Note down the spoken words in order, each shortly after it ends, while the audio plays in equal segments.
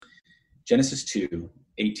Genesis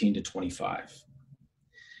 2:18-25.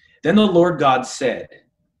 Then the Lord God said,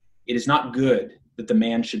 "It is not good that the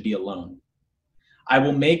man should be alone. I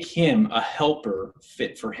will make him a helper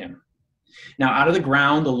fit for him." Now out of the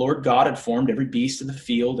ground the Lord God had formed every beast of the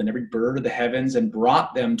field and every bird of the heavens and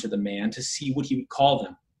brought them to the man to see what he would call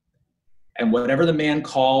them. And whatever the man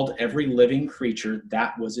called every living creature,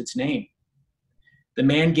 that was its name. The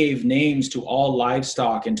man gave names to all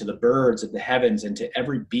livestock and to the birds of the heavens and to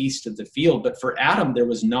every beast of the field. But for Adam there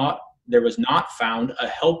was not found a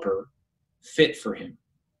helper fit for him.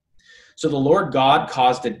 So the Lord God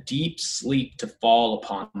caused a deep sleep to fall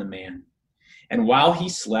upon the man. And while he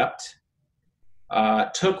slept,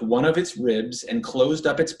 took one of its ribs and closed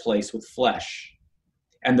up its place with flesh.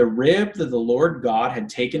 And the rib that the Lord God had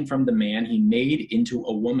taken from the man, he made into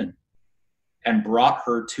a woman and brought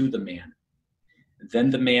her to the man.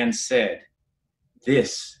 Then the man said,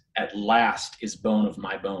 "This at last is bone of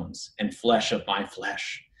my bones and flesh of my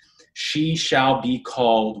flesh. She shall be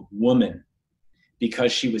called woman,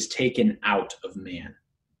 because she was taken out of man.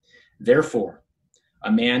 Therefore,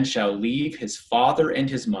 a man shall leave his father and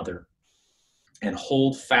his mother and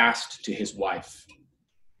hold fast to his wife,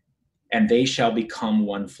 and they shall become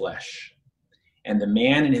one flesh. And the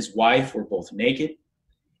man and his wife were both naked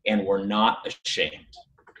and were not ashamed."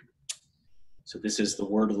 So this is the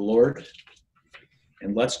word of the Lord.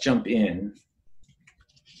 And let's jump in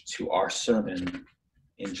to our sermon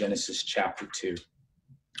in Genesis chapter 2.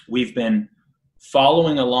 We've been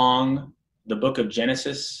following along the book of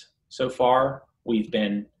Genesis so far. We've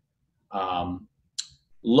been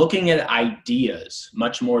looking at ideas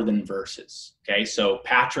much more than verses. Okay, so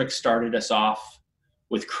Patrick started us off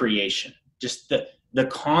with creation, just the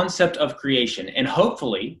concept of creation. And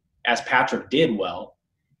hopefully, as Patrick did well,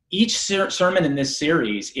 each sermon in this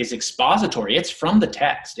series is expository. It's from the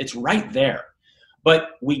text. It's right there.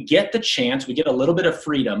 But we get the chance, we get a little bit of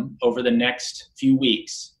freedom over the next few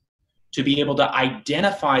weeks to be able to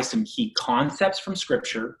identify some key concepts from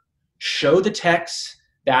Scripture, show the texts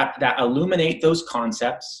that illuminate those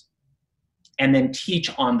concepts, and then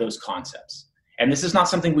teach on those concepts. And this is not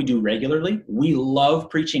something we do regularly. We love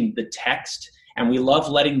preaching the text, and we love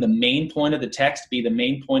letting the main point of the text be the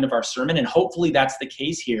main point of our sermon, and hopefully that's the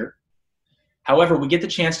case here. However, we get the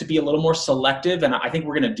chance to be a little more selective, and I think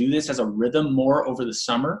we're going to do this as a rhythm more over the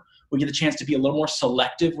summer. We get the chance to be a little more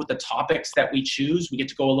selective with the topics that we choose. We get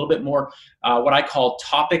to go a little bit more what I call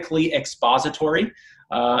topically expository.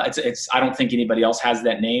 I don't think anybody else has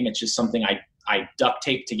that name. It's just something I duct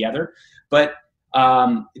tape together. But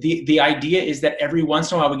the idea is that every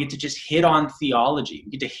once in a while we get to just hit on theology.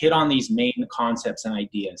 We get to hit on these main concepts and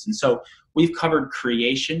ideas. And so we've covered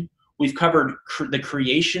creation. We've covered the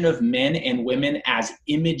creation of men and women as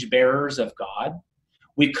image bearers of God.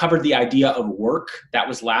 We've covered the idea of work. That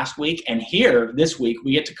was last week. And here, this week,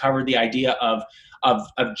 we get to cover the idea of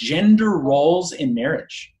gender roles in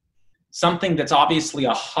marriage, something that's obviously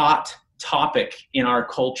a hot topic in our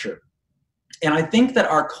culture. And I think that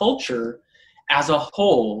our culture as a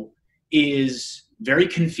whole is very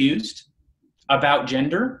confused about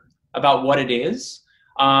gender, about what it is.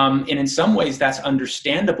 And in some ways that's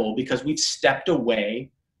understandable because we've stepped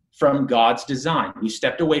away from God's design. We've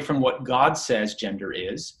stepped away from what God says gender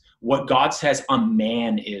is, what God says a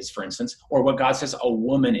man is, for instance, or what God says a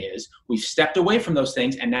woman is. We've stepped away from those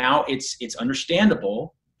things, and now it's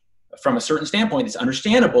understandable from a certain standpoint. It's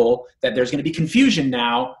understandable that there's going to be confusion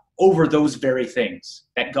now over those very things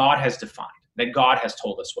that God has defined, that God has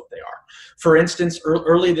told us what they are. For instance,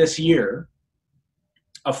 early this year,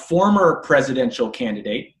 a former presidential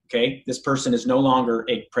candidate, okay, this person is no longer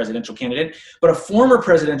a presidential candidate, but a former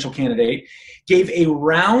presidential candidate gave a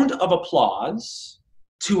round of applause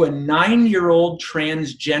to a 9-year-old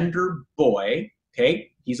transgender boy,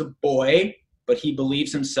 okay? He's a boy, but he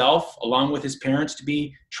believes himself, along with his parents, to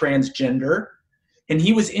be transgender. And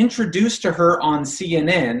he was introduced to her on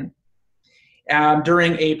CNN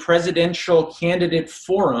during a presidential candidate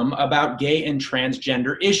forum about gay and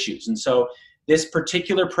transgender issues. And so this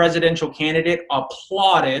particular presidential candidate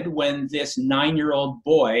applauded when this 9-year-old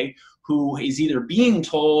boy, who is either being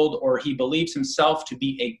told or he believes himself to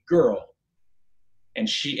be a girl, and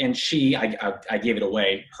I gave it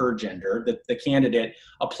away, her gender, the candidate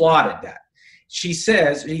applauded that. He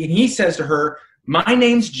says to her, "My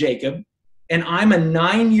name's Jacob, and I'm a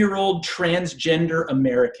 9-year-old transgender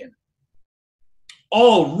American."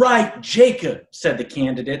 "All right, Jacob," said the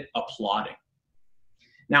candidate, applauding.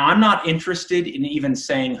 Now, I'm not interested in even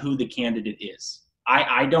saying who the candidate is.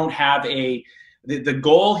 I don't have the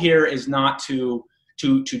goal here is not to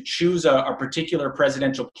to choose a particular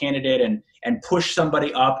presidential candidate and push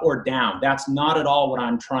somebody up or down. That's not at all what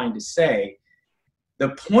I'm trying to say. The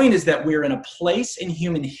point is that we're in a place in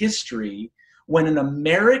human history when an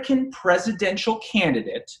American presidential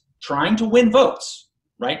candidate trying to win votes,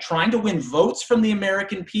 right, trying to win votes from the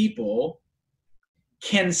American people,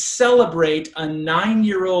 can celebrate a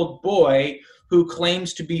 9-year-old boy who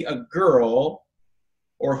claims to be a girl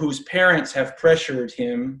or whose parents have pressured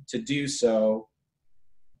him to do so.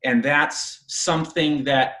 And that's something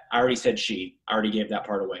that, I already said she, I already gave that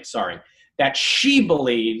part away, sorry, that she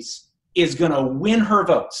believes is going to win her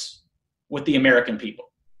votes with the American people.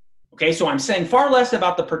 Okay, so I'm saying far less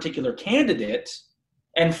about the particular candidate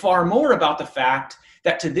and far more about the fact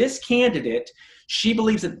that to this candidate, she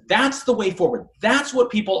believes that that's the way forward. That's what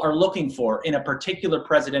people are looking for in a particular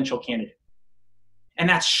presidential candidate. And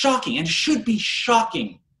that's shocking and should be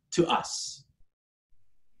shocking to us.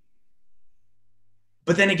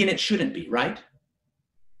 But then again, it shouldn't be, right?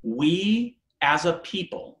 We as a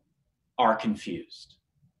people are confused.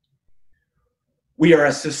 We are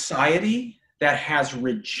a society that has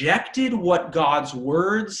rejected what God's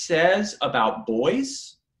word says about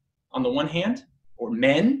boys on the one hand, or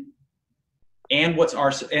men, and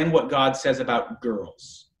what God says about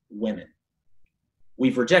girls, women.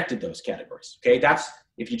 We've rejected those categories. Okay, that's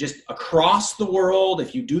if you just across the world,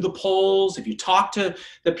 if you do the polls, if you talk to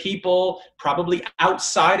the people, probably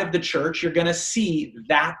outside of the church, you're going to see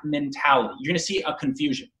that mentality. You're going to see a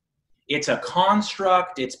confusion. It's a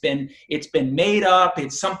construct. It's been made up.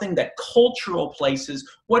 It's something that cultural places.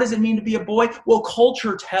 What does it mean to be a boy? Well,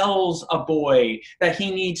 culture tells a boy that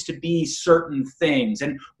he needs to be certain things,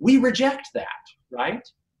 and we reject that, right?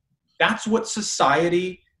 That's what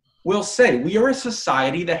society will say. We are a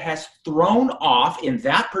society that has thrown off in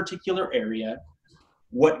that particular area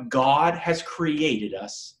what God has created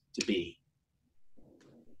us to be.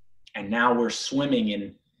 And now we're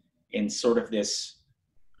swimming in sort of this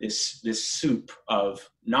soup of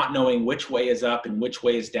not knowing which way is up and which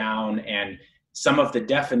way is down, and some of the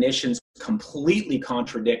definitions completely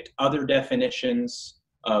contradict other definitions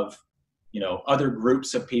of, other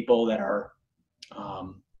groups of people that are,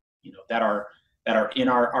 that are in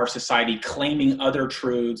our society claiming other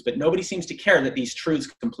truths, but nobody seems to care that these truths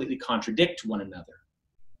completely contradict one another.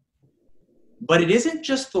 But it isn't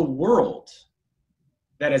just the world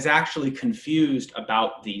that is actually confused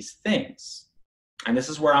about these things. And this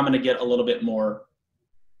is where I'm going to get a little bit more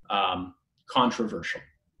controversial.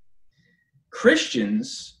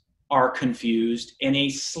 Christians are confused in a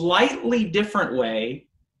slightly different way,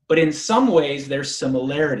 but in some ways there's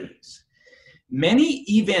similarities. Many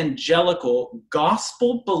evangelical,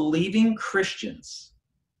 gospel-believing Christians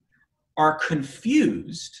are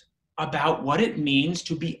confused about what it means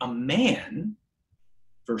to be a man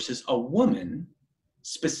versus a woman,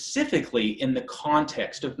 specifically in the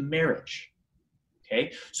context of marriage.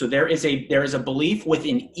 Okay, so there is a belief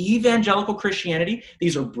within evangelical Christianity.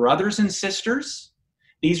 These are brothers and sisters.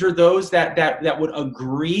 These are those that would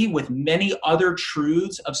agree with many other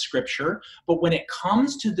truths of Scripture. But when it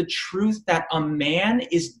comes to the truth that a man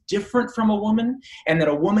is different from a woman, and that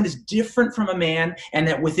a woman is different from a man, and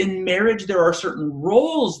that within marriage there are certain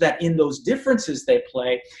roles that in those differences they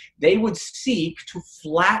play, they would seek to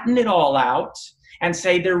flatten it all out and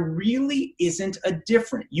say there really isn't a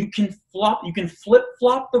difference. You can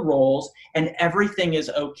flip-flop the roles and everything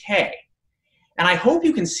is okay. And I hope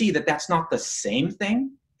you can see that that's not the same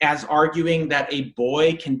thing as arguing that a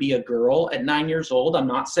boy can be a girl at 9 years old. I'm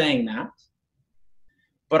not saying that.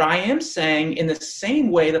 But I am saying in the same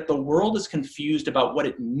way that the world is confused about what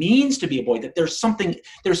it means to be a boy, that there's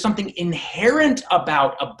something inherent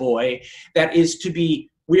about a boy that is to be,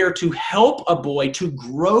 we are to help a boy to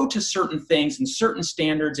grow to certain things and certain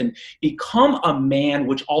standards and become a man,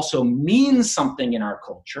 which also means something in our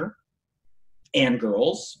culture, and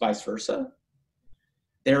girls, vice versa.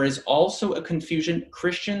 There is also a confusion.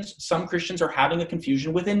 Some Christians are having a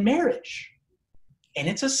confusion within marriage. And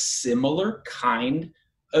it's a similar kind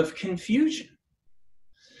of confusion.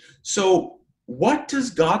 So what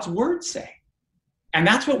does God's word say? And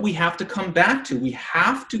that's what we have to come back to. We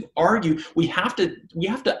have to argue. We have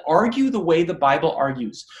to argue the way the Bible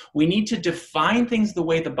argues. We need to define things the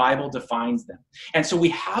way the Bible defines them. And so we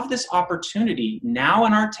have this opportunity now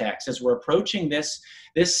in our text as we're approaching this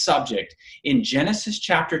subject in Genesis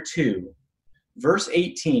chapter 2, verse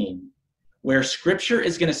 18, where Scripture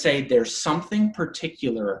is going to say there's something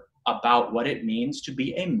particular about what it means to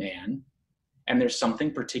be a man, and there's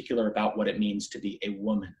something particular about what it means to be a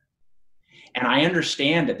woman. And I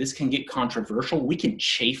understand that this can get controversial. We can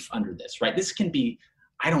chafe under this, right? This can be,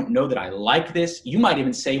 I don't know that I like this. You might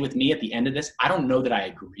even say with me at the end of this, I don't know that I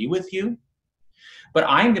agree with you, but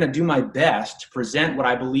I'm going to do my best to present what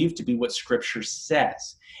I believe to be what Scripture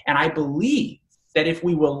says. And I believe that if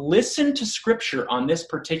we will listen to Scripture on this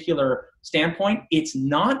particular standpoint, it's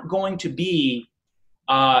not going to be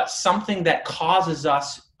something that causes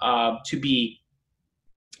us to be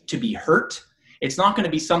hurt. It's not going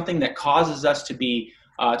to be something that causes us to be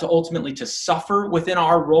to ultimately to suffer within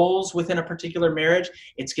our roles within a particular marriage.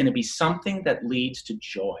 It's going to be something that leads to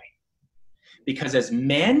joy. Because as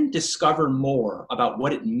men discover more about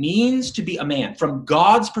what it means to be a man from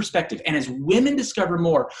God's perspective, and as women discover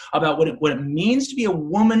more about what it means to be a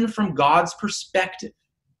woman from God's perspective,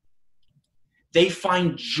 they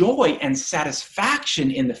find joy and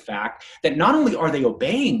satisfaction in the fact that not only are they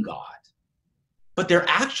obeying God, but they're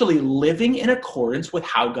actually living in accordance with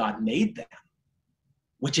how God made them,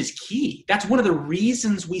 which is key. That's one of the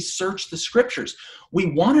reasons we search the Scriptures. We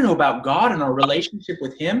want to know about God and our relationship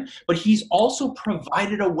with Him, but He's also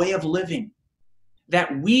provided a way of living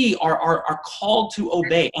that we are called to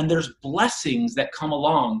obey, and there's blessings that come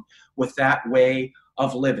along with that way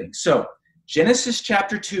of living. So, Genesis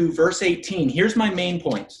chapter 2, verse 18, here's my main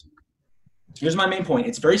point. Here's my main point.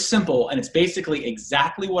 It's very simple, and it's basically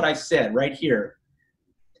exactly what I said right here.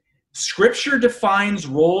 Scripture defines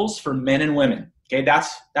roles for men and women. Okay,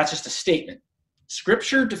 that's just a statement.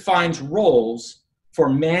 Scripture defines roles for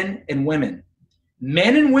men and women.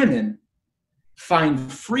 Men and women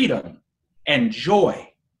find freedom and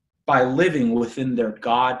joy by living within their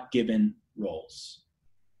God-given roles.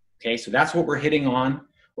 Okay, so that's what we're hitting on.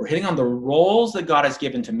 We're hitting on the roles that God has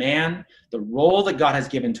given to man, the role that God has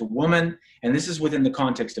given to woman, and this is within the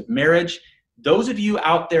context of marriage. Those of you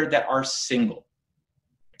out there that are single,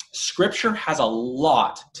 Scripture has a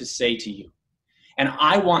lot to say to you. And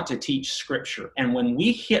I want to teach Scripture. And when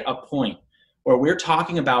we hit a point where we're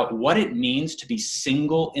talking about what it means to be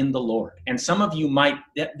single in the Lord, and some of you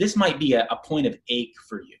this might be a point of ache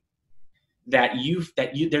for you, that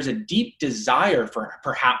there's a deep desire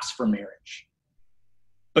perhaps for marriage,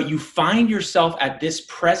 but you find yourself at this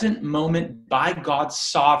present moment by God's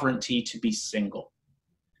sovereignty to be single.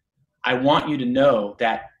 I want you to know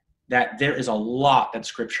that there is a lot that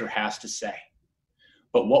Scripture has to say.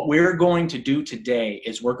 But what we're going to do today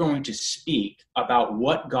is we're going to speak about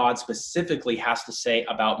what God specifically has to say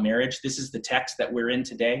about marriage. This is the text that we're in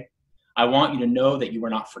today. I want you to know that you are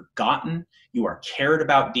not forgotten. You are cared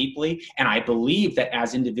about deeply. And I believe that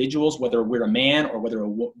as individuals, whether we're a man or whether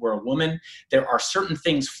we're a woman, there are certain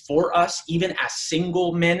things for us, even as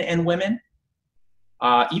single men and women,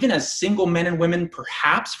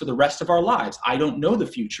 perhaps for the rest of our lives. I don't know the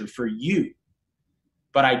future for you.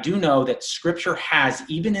 But I do know that Scripture has,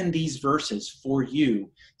 even in these verses, for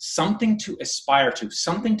you, something to aspire to,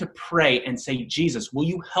 something to pray and say, Jesus, will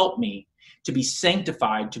you help me to be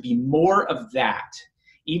sanctified, to be more of that,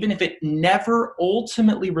 even if it never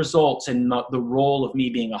ultimately results in the role of me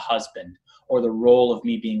being a husband or the role of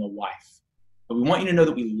me being a wife. But we want you to know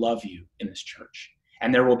that we love you in this church.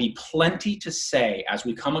 And there will be plenty to say as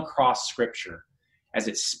we come across Scripture, as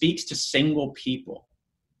it speaks to single people.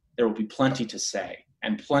 There will be plenty to say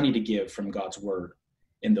and plenty to give from God's word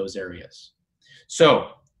in those areas.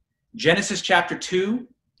 So, Genesis chapter 2,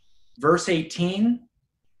 verse 18,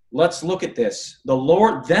 let's look at this.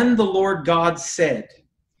 Then the Lord God said,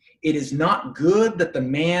 "It is not good that the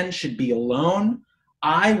man should be alone.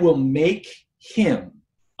 I will make him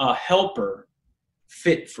a helper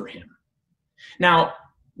fit for him." Now,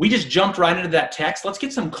 we just jumped right into that text. Let's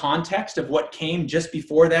get some context of what came just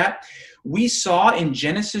before that. We saw in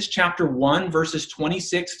Genesis chapter 1, verses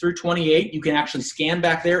 26 through 28. You can actually scan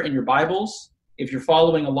back there in your Bibles if you're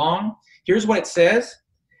following along. Here's what it says.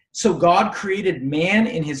 So God created man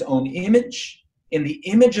in his own image. In the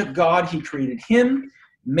image of God, he created him.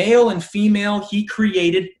 Male and female, he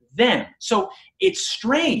created them. So it's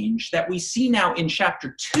strange that we see now in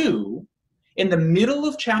chapter 2, in the middle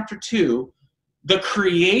of chapter 2, the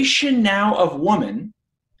creation now of woman,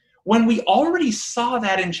 when we already saw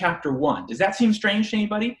that in chapter 1. Does that seem strange to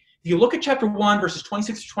anybody? If you look at chapter 1, verses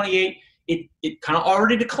 26 to 28, it kind of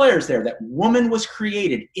already declares there that woman was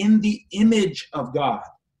created in the image of God.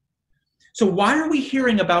 So why are we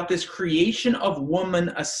hearing about this creation of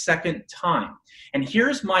woman a second time? And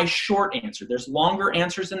here's my short answer. There's longer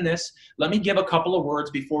answers than this. Let me give a couple of words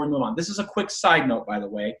before we move on. This is a quick side note, by the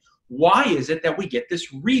way. Why is it that we get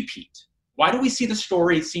this repeat? Why do we see the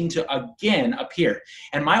story seem to again appear?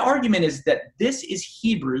 And my argument is that this is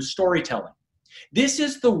Hebrew storytelling. This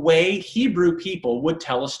is the way Hebrew people would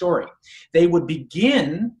tell a story. They would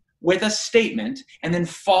begin with a statement and then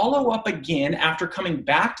follow up again after coming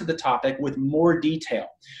back to the topic with more detail.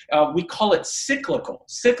 We call it cyclical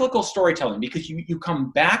storytelling, because you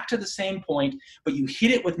come back to the same point, but you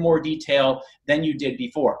hit it with more detail than you did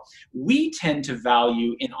before. We tend to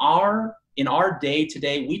value in our day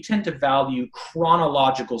today, we tend to value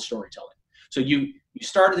chronological storytelling. So you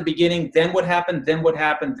start at the beginning, then what happened, then what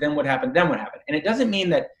happened, then what happened, then what happened. And it doesn't mean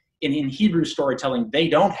that in Hebrew storytelling, they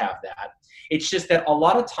don't have that. It's just that a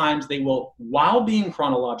lot of times they will, while being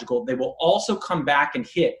chronological, they will also come back and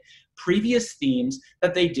hit previous themes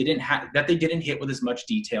that they didn't hit with as much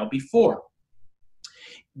detail before.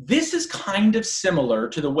 This is kind of similar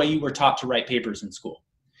to the way you were taught to write papers in school.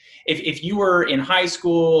 If you were in high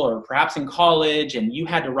school or perhaps in college and you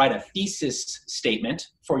had to write a thesis statement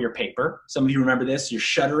for your paper, some of you remember this, you're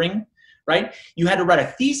shuddering, right? You had to write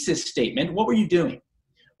a thesis statement. What were you doing?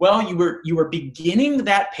 Well, you were beginning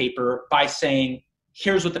that paper by saying,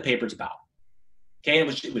 here's what the paper's about. Okay,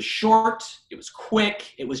 it was short, it was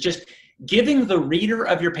quick, it was just giving the reader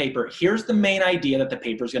of your paper, here's the main idea that the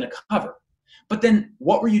paper is going to cover. But then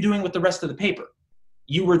what were you doing with the rest of the paper?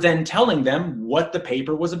 You were then telling them what the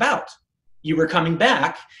paper was about. You were coming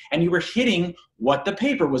back and you were hitting what the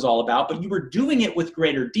paper was all about, but you were doing it with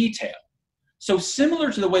greater detail. So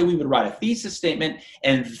similar to the way we would write a thesis statement,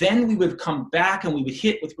 and then we would come back and we would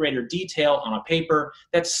hit with greater detail on a paper,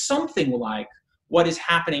 that's something like what is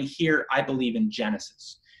happening here, I believe, in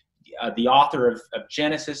Genesis. The author of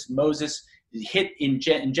Genesis, Moses, hit in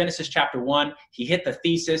Genesis chapter 1, he hit the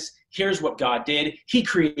thesis, here's what God did, he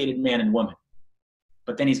created man and woman.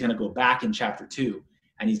 But then he's going to go back in chapter 2,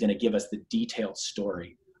 and he's going to give us the detailed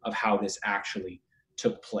story of how this actually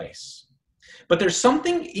took place. But there's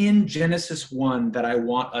something in Genesis 1 that I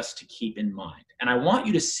want us to keep in mind. And I want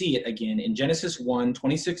you to see it again in Genesis 1,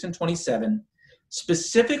 26 and 27.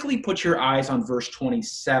 Specifically put your eyes on verse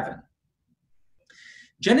 27.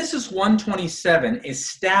 Genesis 1:27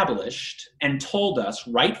 established and told us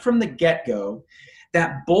right from the get-go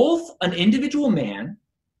that both an individual man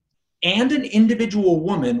and an individual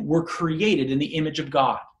woman were created in the image of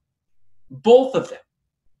God. Both of them.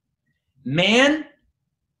 Man,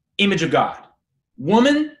 image of God.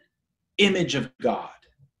 Woman, image of God.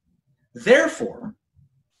 Therefore,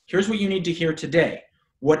 here's what you need to hear today.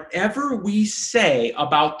 Whatever we say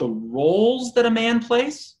about the roles that a man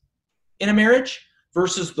plays in a marriage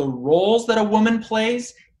versus the roles that a woman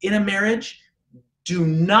plays in a marriage, do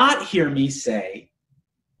not hear me say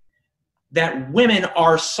that women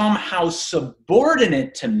are somehow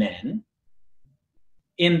subordinate to men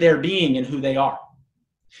in their being and who they are.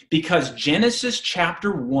 Because Genesis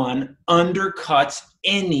chapter 1 undercuts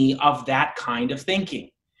any of that kind of thinking.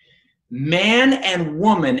 Man and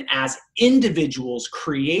woman as individuals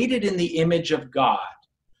created in the image of God,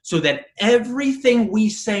 so that everything we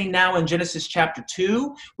say now in Genesis chapter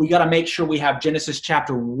 2, we got to make sure we have Genesis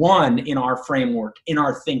chapter 1 in our framework, in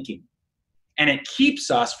our thinking. And it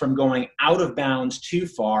keeps us from going out of bounds too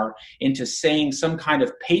far into saying some kind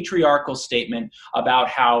of patriarchal statement about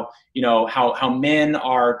how men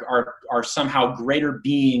are somehow greater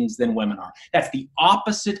beings than women are. That's the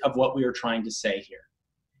opposite of what we are trying to say here.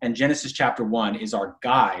 And Genesis chapter 1 is our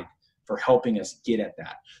guide for helping us get at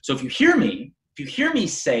that. So if you hear me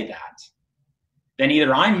say that, then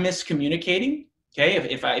either I'm miscommunicating, okay?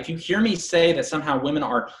 If you hear me say that somehow women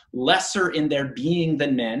are lesser in their being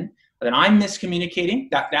than men, then I'm miscommunicating.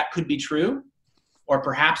 That could be true, or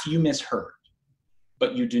perhaps you misheard.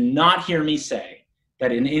 But you do not hear me say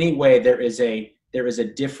that in any way there is a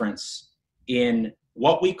difference in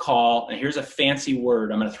what we call, and here's a fancy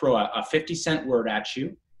word, I'm going to throw a 50-cent word at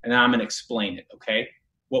you, and then I'm going to explain it, okay?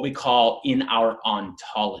 What we call in our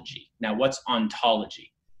ontology. Now, what's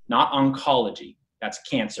ontology? Not oncology, that's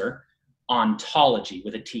cancer. Ontology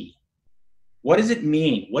with a T. What does it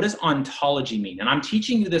mean? What does ontology mean? And I'm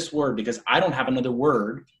teaching you this word because I don't have another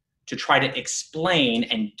word to try to explain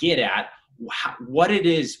and get at what it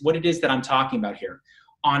is that I'm talking about here.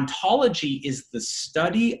 Ontology is the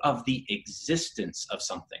study of the existence of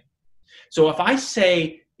something. So if I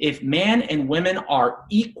say if man and women are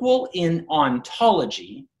equal in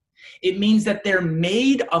ontology, it means that they're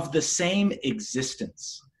made of the same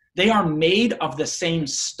existence. They are made of the same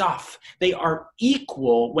stuff. They are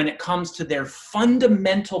equal when it comes to their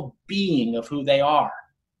fundamental being of who they are.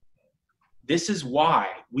 This is why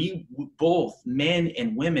we both, men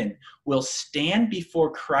and women, will stand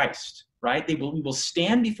before Christ, right? We will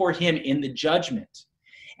stand before him in the judgment.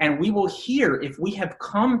 And we will hear, if we have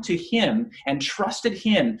come to him and trusted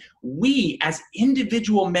him, we as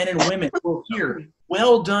individual men and women will hear,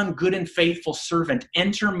 well done, good and faithful servant,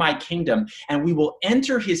 enter my kingdom. And we will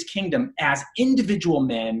enter his kingdom as individual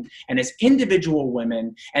men and as individual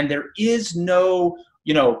women. And there is no,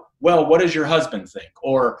 well, what does your husband think?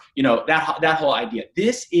 Or, that whole idea.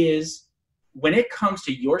 This is, when it comes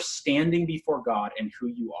to your standing before God and who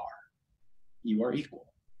you are equal.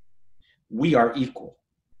 We are equal.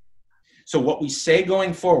 So what we say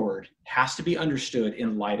going forward has to be understood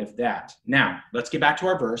in light of that. Now, let's get back to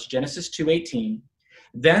our verse, Genesis 2:18.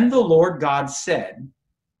 Then the Lord God said,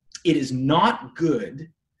 it is not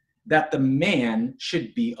good that the man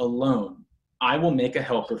should be alone. I will make a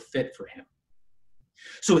helper fit for him.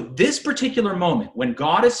 So at this particular moment, when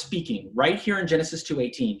God is speaking right here in Genesis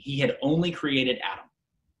 2:18, he had only created Adam.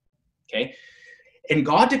 Okay? And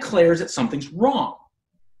God declares that something's wrong.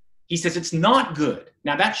 He says it's not good.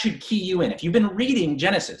 Now that should key you in. If you've been reading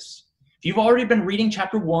Genesis, if you've already been reading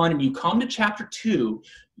chapter 1 and you come to chapter 2,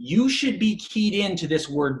 you should be keyed into this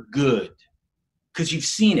word good, because you've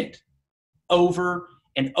seen it over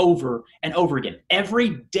and over and over again. Every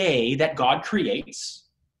day that God creates,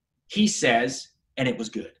 he says, and it was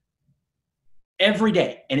good. Every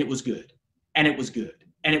day, and it was good, and it was good,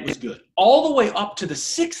 and it was good. All the way up to the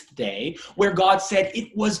 6th day, where God said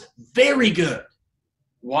it was very good.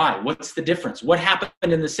 Why? What's the difference? What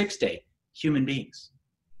happened in the 6th day? Human beings.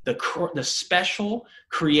 The special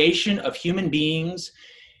creation of human beings.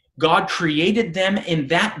 God created them in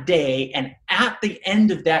that day, and at the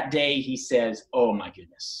end of that day, he says, oh my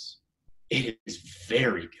goodness, it is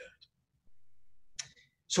very good.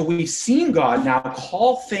 So we've seen God now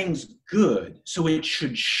call things good, so it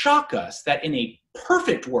should shock us that in a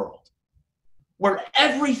perfect world, where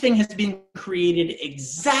everything has been created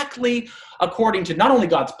exactly according to not only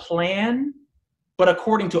God's plan, but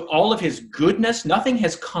according to all of his goodness. Nothing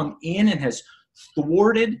has come in and has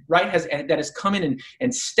thwarted, right? That has come in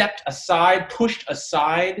and stepped aside, pushed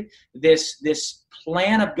aside this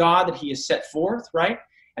plan of God that he has set forth, right?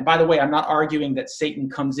 And by the way, I'm not arguing that Satan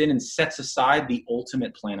comes in and sets aside the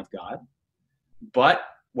ultimate plan of God. But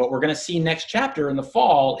what we're going to see next chapter in the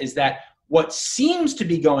fall is that what seems to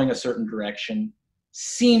be going a certain direction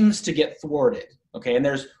seems to get thwarted, okay? And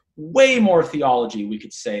there's way more theology we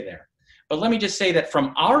could say there. But let me just say that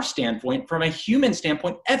from our standpoint, from a human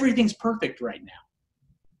standpoint, everything's perfect right now.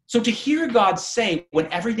 So to hear God say when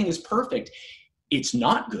everything is perfect, it's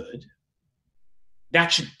not good,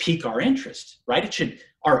 that should pique our interest, right?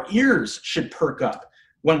 Our ears should perk up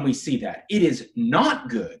when we see that. It is not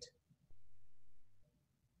good.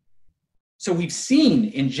 So we've seen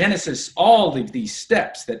in Genesis all of these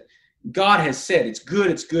steps that God has said, it's good,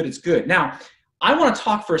 it's good, it's good. Now, I want to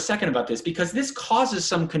talk for a second about this because this causes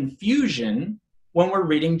some confusion when we're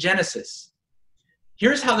reading Genesis.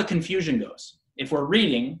 Here's how the confusion goes. If we're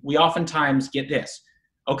reading, we oftentimes get this.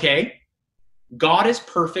 Okay, God is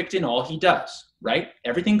perfect in all he does, right?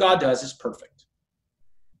 Everything God does is perfect.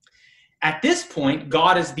 At this point,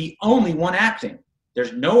 God is the only one acting.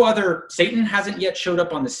 There's no other, Satan hasn't yet showed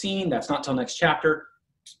up on the scene. That's not till next chapter.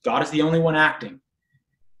 God is the only one acting.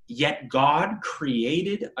 Yet God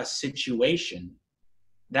created a situation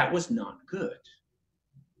that was not good.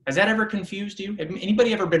 Has that ever confused you? Have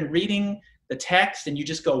anybody ever been reading the text and you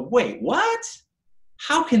just go, wait, what?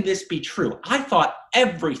 How can this be true? I thought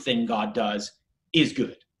everything God does is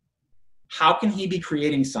good. How can he be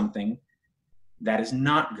creating something that is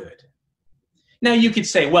not good? Now you could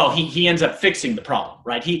say, well, he ends up fixing the problem,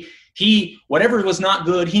 right? He whatever was not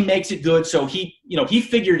good, he makes it good, so he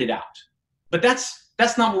figured it out. But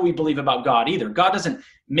that's not what we believe about God either. God doesn't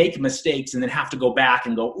make mistakes and then have to go back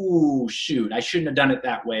and go, ooh, shoot, I shouldn't have done it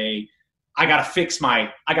that way. I gotta fix my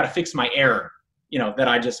error, that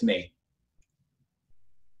I just made.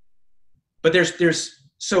 But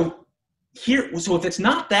so if it's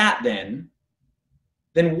not that, then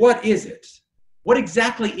what is it? What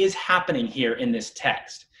exactly is happening here in this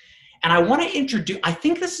text? And I want to I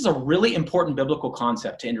think this is a really important biblical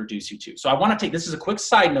concept to introduce you to. So I want to this is a quick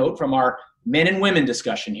side note from our men and women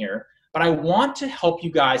discussion here, but I want to help you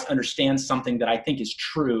guys understand something that I think is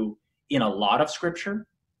true in a lot of scripture.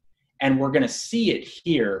 And we're going to see it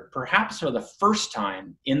here, perhaps for the first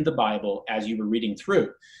time in the Bible as you were reading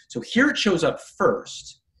through. So here it shows up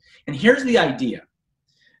first. And here's the idea.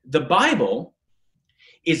 The Bible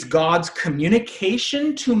is God's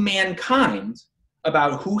communication to mankind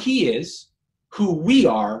about who he is, who we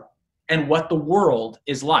are, and what the world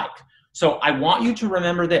is like. So I want you to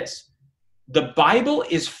remember this. The Bible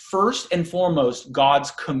is first and foremost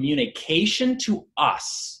God's communication to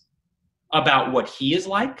us about what he is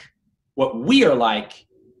like, what we are like,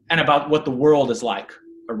 and about what the world is like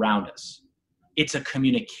around us. It's a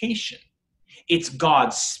communication. It's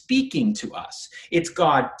God speaking to us. It's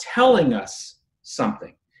God telling us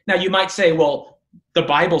something. Now, you might say, well, the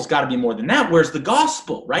Bible's got to be more than that. Where's the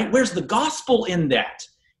gospel, right? Where's the gospel in that?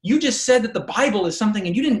 You just said that the Bible is something,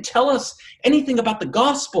 and you didn't tell us anything about the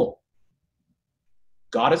gospel.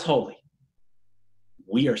 God is holy.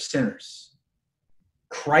 We are sinners.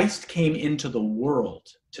 Christ came into the world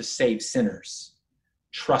to save sinners.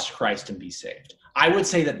 Trust Christ and be saved. I would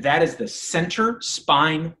say that that is the center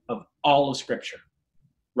spine of all of Scripture,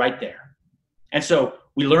 right there. And so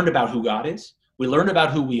we learned about who God is. We learned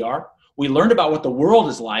about who we are. We learned about what the world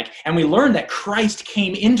is like. And we learned that Christ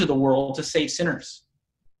came into the world to save sinners.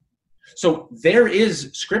 So there is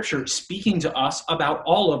Scripture speaking to us about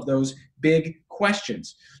all of those big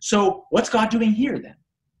questions. So what's God doing here then?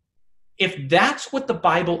 If that's what the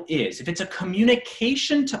Bible is, if it's a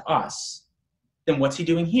communication to us, then what's he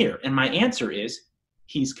doing here? And my answer is,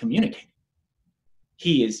 he's communicating.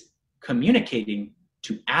 He is communicating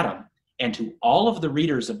to Adam and to all of the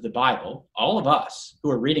readers of the Bible, all of us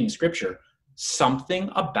who are reading Scripture, something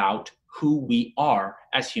about who we are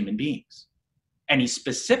as human beings. And he's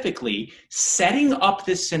specifically setting up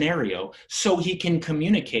this scenario so he can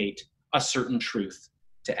communicate a certain truth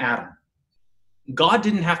to Adam. God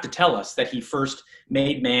didn't have to tell us that he first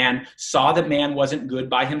made man, saw that man wasn't good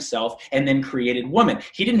by himself, and then created woman.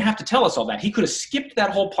 He didn't have to tell us all that. He could have skipped that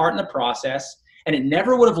whole part in the process, and it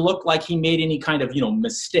never would have looked like he made any kind of,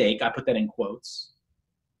 mistake. I put that in quotes.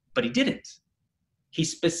 But he didn't. He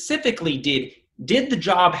specifically did the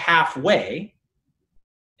job halfway,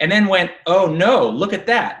 and then went, oh no, look at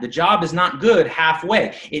that. The job is not good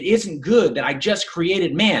halfway. It isn't good that I just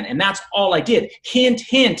created man, and that's all I did. Hint,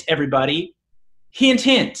 hint, everybody. Hint,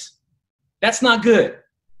 hint. That's not good.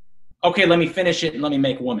 Okay, let me finish it and let me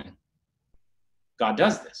make woman. God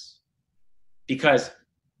does this because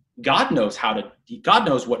God knows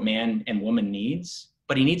what man and woman needs,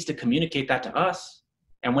 but he needs to communicate that to us.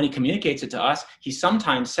 And when he communicates it to us, he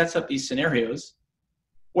sometimes sets up these scenarios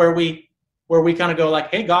where we kind of go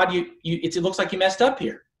like, hey, God, it looks like you messed up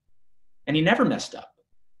here. And he never messed up.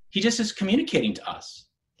 He just is communicating to us.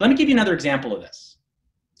 Let me give you another example of this.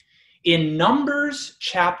 In Numbers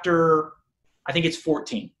chapter, I think it's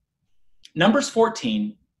 14. Numbers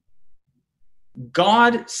 14,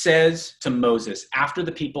 God says to Moses, after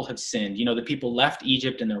the people have sinned, the people left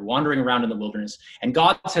Egypt and they're wandering around in the wilderness. And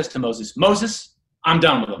God says to Moses, Moses, I'm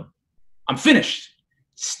done with them. I'm finished.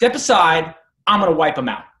 Step aside. I'm going to wipe them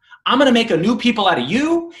out. I'm going to make a new people out of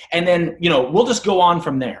you. And then, we'll just go on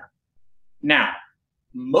from there. Now,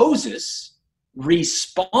 Moses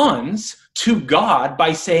responds to God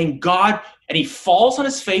by saying, God, and he falls on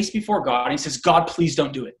his face before God and he says, God, please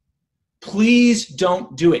don't do it. Please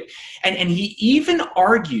don't do it. And he even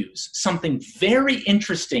argues something very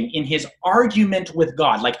interesting in his argument with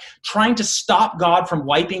God, like trying to stop God from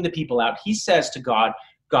wiping the people out. He says to God,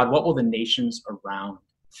 God, what will the nations around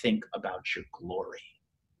think about your glory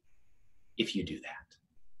if you do that?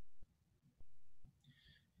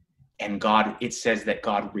 And God, it says that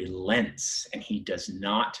God relents and he does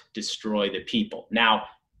not destroy the people. Now,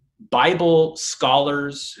 Bible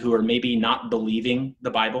scholars who are maybe not believing the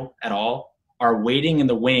Bible at all are waiting in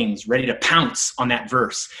the wings, ready to pounce on that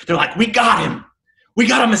verse. They're like, we got him. We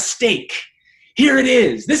got a mistake. Here it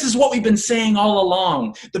is. This is what we've been saying all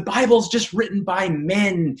along. The Bible's just written by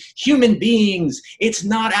men, human beings. It's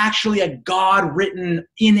not actually a God-written,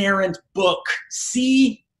 inerrant book.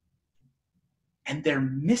 See? And they're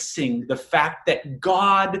missing the fact that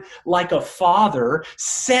God, like a father,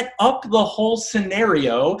 set up the whole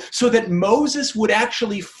scenario so that Moses would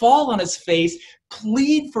actually fall on his face,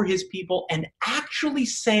 plead for his people, and actually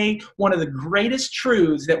say one of the greatest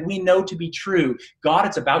truths that we know to be true. God,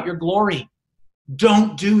 it's about your glory.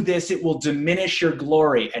 Don't do this. It will diminish your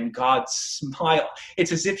glory. And God smiled.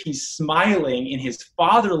 It's as if he's smiling in his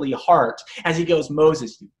fatherly heart as he goes,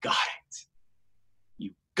 Moses, you got it.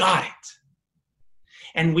 You got it.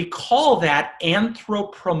 And we call that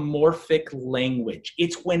anthropomorphic language.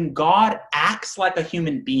 It's when God acts like a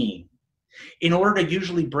human being in order to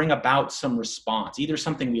usually bring about some response, either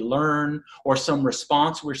something we learn or some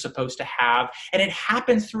response we're supposed to have. And it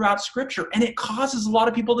happens throughout Scripture. And it causes a lot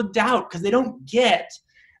of people to doubt because they don't get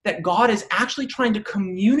that God is actually trying to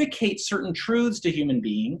communicate certain truths to human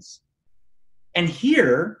beings. And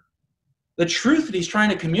here, the truth that he's trying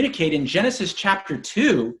to communicate in Genesis chapter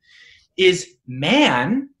 2 is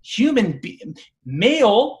man,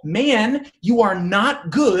 male, man, you are not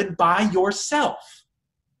good by yourself.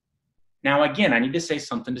 Now, again, I need to say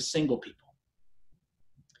something to single people.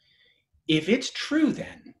 If it's true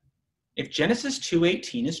then, if Genesis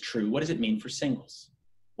 2:18 is true, what does it mean for singles?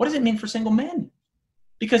 What does it mean for single men?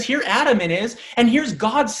 Because here Adam is, and here's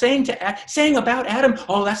God saying about Adam,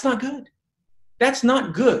 oh, that's not good. That's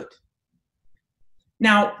not good.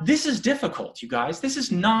 Now, this is difficult, you guys.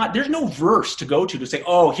 There's no verse to go to say,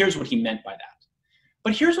 oh, here's what he meant by that.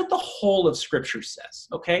 But here's what the whole of Scripture says,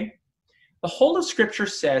 okay? The whole of Scripture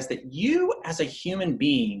says that you as a human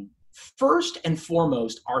being, first and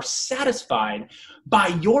foremost, are satisfied by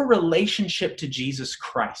your relationship to Jesus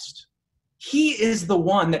Christ. He is the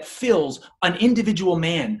one that fills an individual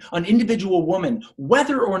man, an individual woman,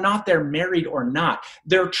 whether or not they're married or not.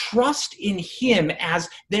 Their trust in him as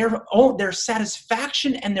their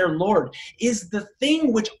satisfaction and their Lord is the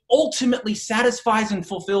thing which ultimately satisfies and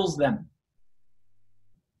fulfills them.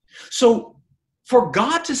 So for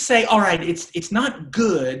God to say, all right, it's not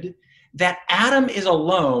good that Adam is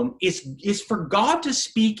alone is for God to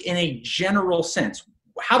speak in a general sense.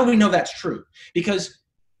 How do we know that's true? Because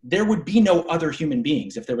there would be no other human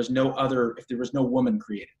beings if there was no woman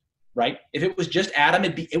created, right? If it was just Adam,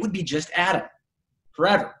 it would be just Adam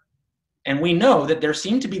forever. And we know that there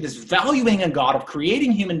seemed to be this valuing in God of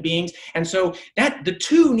creating human beings. And so that the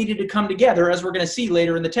two needed to come together, as we're going to see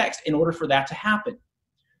later in the text, in order for that to happen.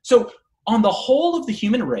 So on the whole of the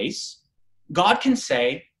human race, God can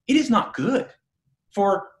say, it is not good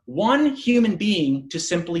for one human being to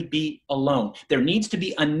simply be alone. There needs to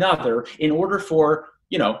be another in order for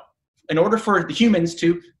the humans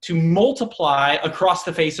to multiply across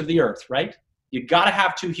the face of the earth, right? You got to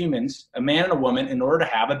have two humans, a man and a woman, in order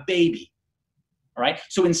to have a baby. All right?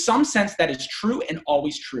 So in some sense, that is true and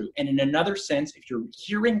always true. And in another sense, if you're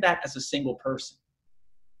hearing that as a single person,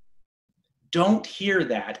 don't hear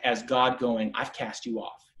that as God going, I've cast you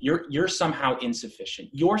off. You're somehow insufficient.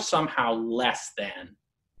 You're somehow less than.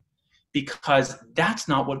 Because that's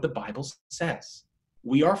not what the Bible says.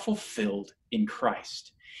 We are fulfilled in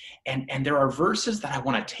Christ. And there are verses that I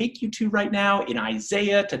want to take you to right now in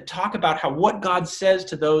Isaiah to talk about what God says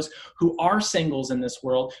to those who are singles in this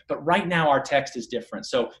world. But right now our text is different.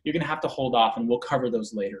 So you're going to have to hold off and we'll cover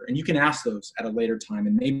those later. And you can ask those at a later time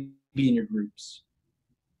and maybe in your groups.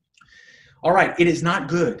 All right, it is not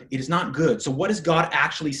good. It is not good. So what does God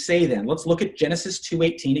actually say then? Let's look at Genesis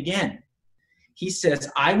 2:18 again. He says,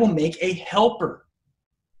 I will make a helper.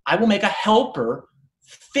 I will make a helper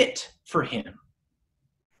fit for him.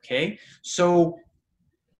 Okay, so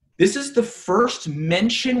this is the first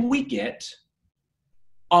mention we get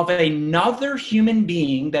of another human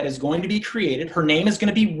being that is going to be created. Her name is going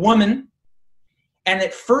to be woman. And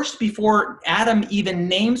at first, before Adam even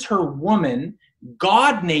names her woman,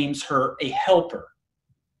 God names her a helper.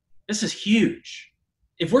 This is huge.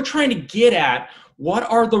 If we're trying to get at what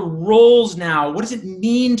are the roles now, what does it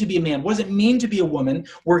mean to be a man? What does it mean to be a woman?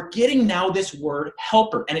 We're getting now this word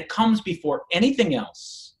helper, and it comes before anything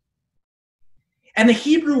else. And the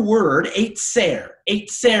Hebrew word, eitzer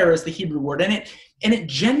is the Hebrew word, and it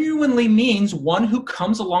genuinely means one who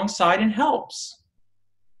comes alongside and helps.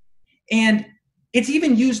 And it's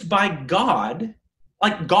even used by God,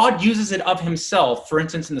 like God uses it of himself. For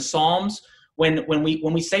instance, in the Psalms, when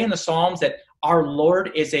we say in the Psalms that our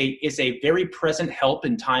Lord is a very present help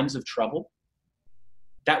in times of trouble,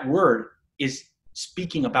 that word is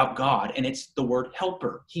speaking about God, and it's the word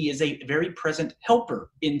helper. He is a very present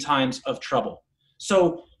helper in times of trouble.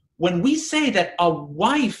 So when we say that a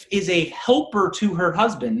wife is a helper to her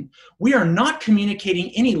husband, we are not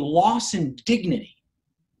communicating any loss in dignity.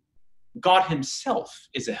 God himself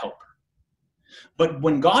is a helper. But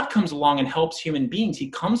when God comes along and helps human beings,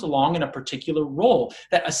 he comes along in a particular role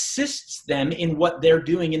that assists them in what they're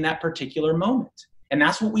doing in that particular moment. And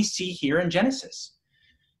that's what we see here in Genesis.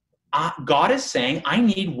 God is saying, I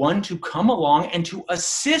need one to come along and to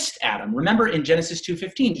assist Adam. Remember in Genesis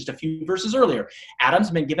 2:15, just a few verses earlier, Adam's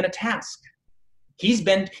been given a task. He's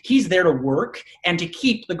there to work and to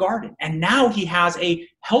keep the garden. And now he has a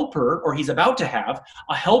helper, or he's about to have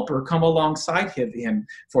a helper come alongside him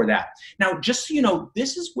for that. Now, just so you know,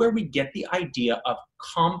 this is where we get the idea of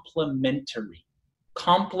complementarity.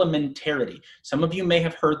 Some of you may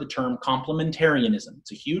have heard the term complementarianism.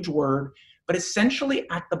 It's a huge word, but essentially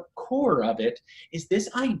at the core of it is this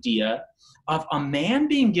idea of a man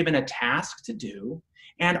being given a task to do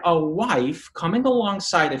and a wife coming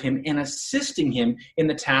alongside of him and assisting him in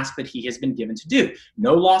the task that he has been given to do.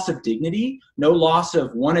 No loss of dignity, no loss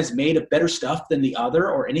of one is made of better stuff than the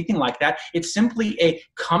other or anything like that. It's simply a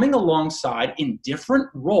coming alongside in different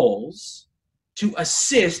roles to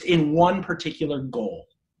assist in one particular goal.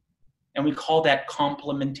 And we call that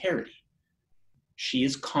complementarity. She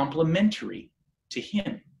is complementary to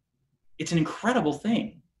him. It's an incredible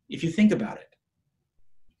thing if you think about it.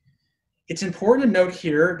 It's important to note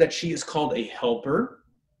here that she is called a helper.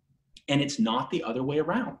 and it's not the other way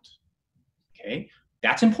around. Okay,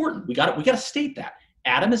 that's important. We got to state that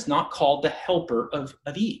Adam is not called the helper of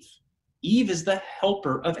Eve. Eve is the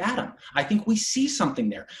helper of Adam. I think we see something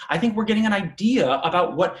there. I think we're getting an idea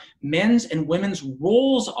about what men's and women's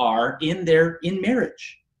roles are in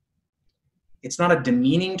marriage. It's not a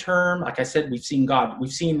demeaning term. Like I said, we've seen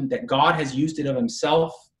that God has used it of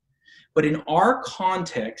himself. But in our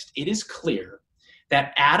context, it is clear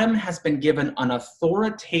that Adam has been given an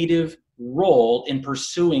authoritative role in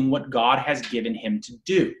pursuing what God has given him to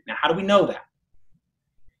do. Now, how do we know that?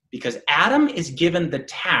 Because Adam is given the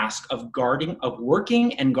task of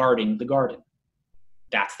working and guarding the garden.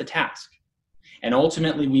 That's the task. And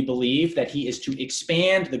ultimately, we believe that he is to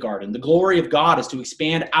expand the garden. The glory of God is to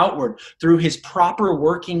expand outward through his proper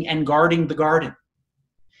working and guarding the garden.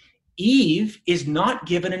 Eve is not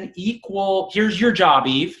given an equal, here's your job,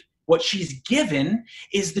 Eve. What she's given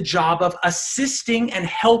is the job of assisting and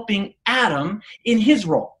helping Adam in his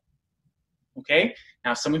role. Okay?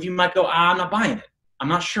 Now, some of you might go, I'm not buying it. I'm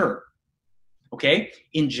not sure. Okay?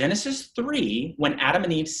 In Genesis 3, when Adam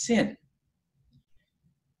and Eve sin,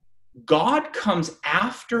 God comes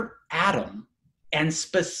after Adam and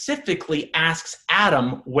specifically asks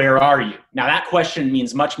Adam, where are you? Now, that question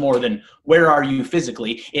means much more than where are you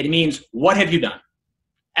physically. It means, what have you done?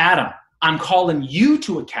 Adam, I'm calling you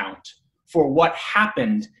to account for what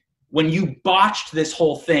happened when you botched this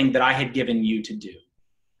whole thing that I had given you to do.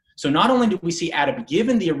 So not only do we see Adam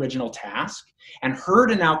given the original task and her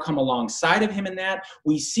to now come alongside of him in that,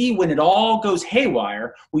 we see when it all goes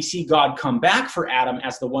haywire, we see God come back for Adam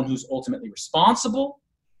as the one who's ultimately responsible.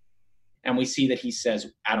 And we see that he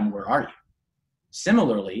says, Adam, where are you?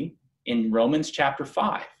 Similarly, in Romans chapter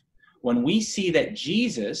 5, when we see that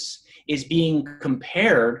Jesus is being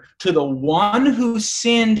compared to the one who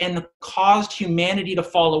sinned and caused humanity to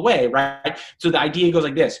fall away, right? So the idea goes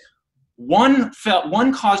like this. One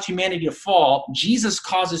caused humanity to fall. Jesus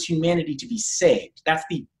causes humanity to be saved. That's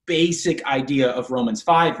the basic idea of Romans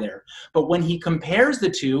 5 there. But when he compares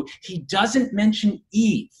the two, he doesn't mention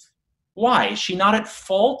Eve. Why? Is she not at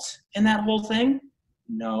fault in that whole thing?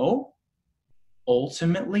 No.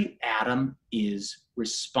 Ultimately, Adam is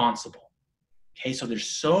responsible. Okay, so there's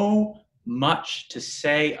so much to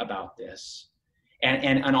say about this.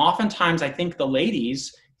 And oftentimes I think the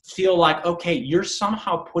ladies feel like, okay, you're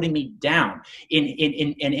somehow putting me down.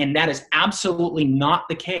 And that is absolutely not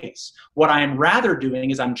the case. What I am rather doing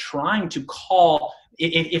is I'm trying to call,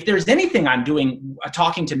 if there's anything I'm doing,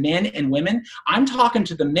 talking to men and women, I'm talking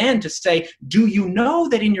to the men to say, do you know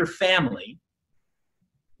that in your family,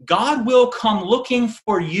 God will come looking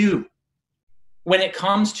for you when it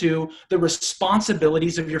comes to the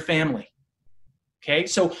responsibilities of your family? Okay,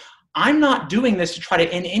 so I'm not doing this to try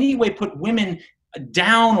to in any way put women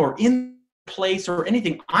down or in place or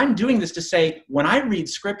anything. I'm doing this to say, when I read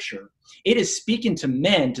scripture, it is speaking to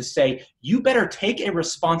men to say, you better take a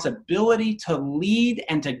responsibility to lead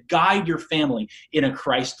and to guide your family in a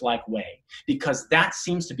Christ-like way, because that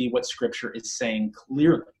seems to be what scripture is saying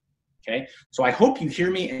clearly. Okay, so I hope you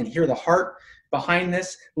hear me and hear the heart behind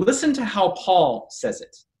this. Listen to how Paul says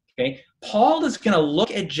it. Okay, Paul is going to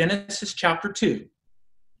look at Genesis chapter 2,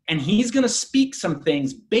 and he's going to speak some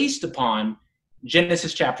things based upon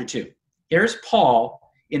Genesis chapter 2. Here's Paul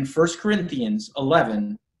in 1 Corinthians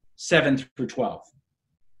 11, 7 through 12.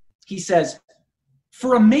 He says,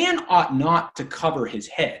 for a man ought not to cover his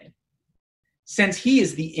head, since he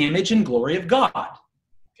is the image and glory of God.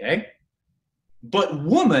 Okay? But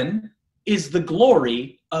woman is the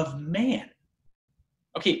glory of man.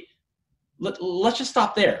 Okay, let's just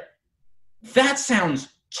stop there. That sounds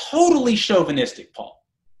totally chauvinistic, Paul.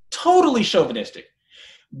 Totally chauvinistic.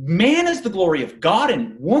 Man is the glory of God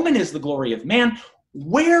and woman is the glory of man.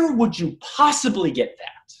 Where would you possibly get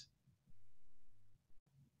that?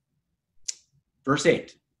 Verse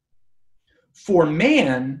 8. For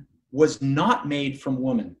man was not made from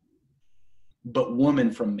woman, but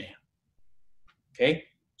woman from man. Okay,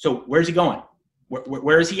 so where's he going?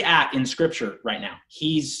 Where is he at in scripture right now?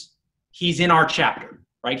 He's in our chapter,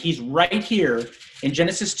 right? He's right here in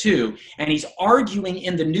Genesis 2, and he's arguing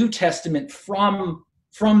in the New Testament from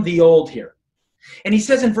the old here. And he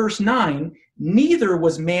says in verse 9, neither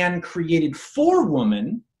was man created for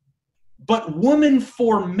woman, but woman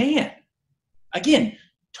for man. Again,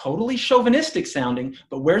 totally chauvinistic sounding,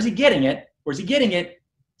 but where's he getting it? Where's he getting it?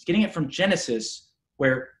 He's getting it from Genesis,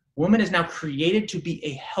 where woman is now created to be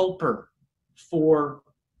a helper for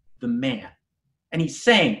the man. And he's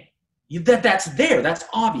saying that's there. That's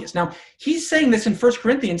obvious. Now, he's saying this in 1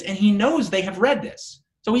 Corinthians, and he knows they have read this.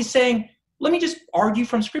 So he's saying, let me just argue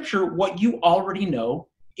from Scripture what you already know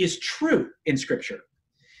is true in Scripture.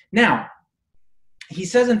 Now, he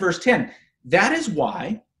says in verse 10, that is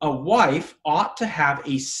why a wife ought to have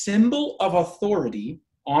a symbol of authority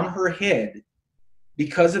on her head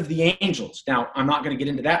because of the angels. Now, I'm not going to get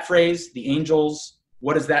into that phrase, the angels.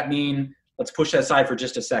 What does that mean? Let's push that aside for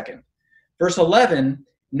just a second. Verse 11,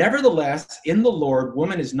 nevertheless, in the Lord,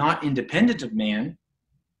 woman is not independent of man,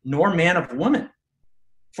 nor man of woman.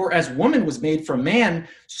 For as woman was made from man,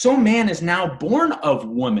 so man is now born of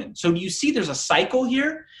woman. So do you see there's a cycle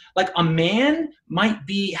here? Like a man might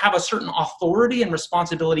have a certain authority and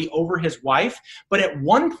responsibility over his wife, but at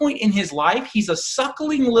one point in his life, he's a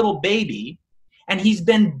suckling little baby, and he's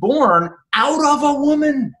been born out of a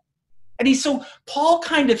woman. And so Paul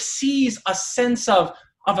kind of sees a sense of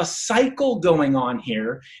a cycle going on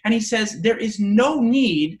here. And he says there is no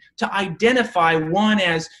need to identify one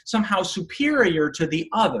as somehow superior to the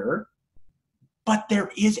other, but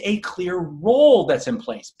there is a clear role that's in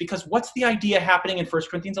place. Because what's the idea happening in 1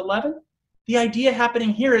 Corinthians 11? The idea happening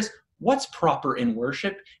here is what's proper in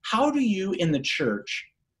worship? How do you in the church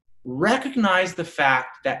recognize the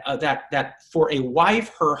fact that that for a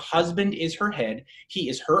wife, her husband is her head, he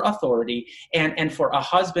is her authority, and for a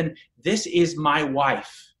husband, this is my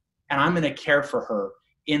wife, and I'm going to care for her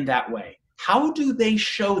in that way. How do they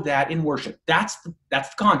show that in worship? That's the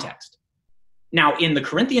context. Now, in the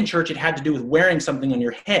Corinthian church, it had to do with wearing something on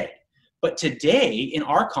your head. But today, in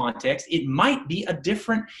our context, it might be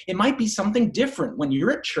something different. When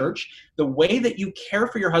you're at church, the way that you care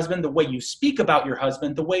for your husband, the way you speak about your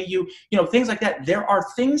husband, the way you things like that. There are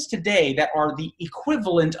things today that are the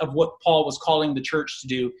equivalent of what Paul was calling the church to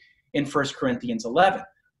do in 1 Corinthians 11.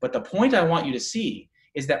 But the point I want you to see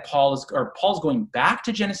is that Paul's going back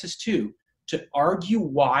to Genesis 2 to argue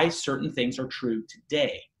why certain things are true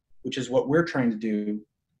today, which is what we're trying to do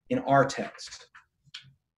in our text.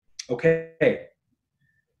 Okay,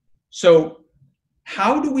 so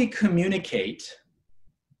how do we communicate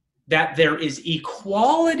that there is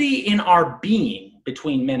equality in our being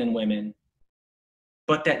between men and women,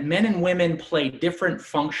 but that men and women play different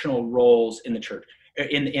functional roles in the church,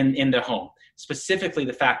 in the home? Specifically,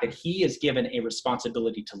 the fact that he is given a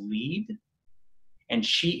responsibility to lead, and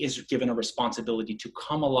she is given a responsibility to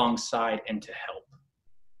come alongside and to help.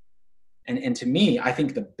 And to me, I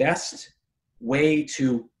think the best way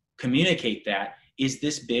to communicate that is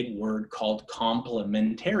this big word called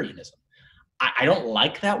complementarianism. I don't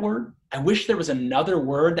like that word. I wish there was another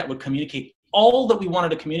word that would communicate all that we wanted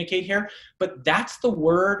to communicate here, but that's the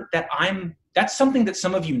word that's something that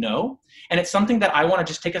some of you know, and it's something that I want to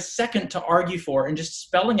just take a second to argue for and just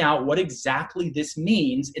spelling out what exactly this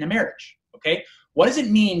means in a marriage, okay? What does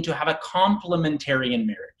it mean to have a complementarian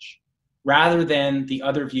marriage rather than the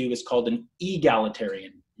other view is called an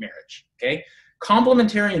egalitarian marriage, okay?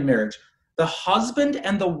 Complementarian marriage, the husband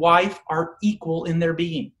and the wife are equal in their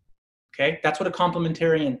being. Okay, that's what a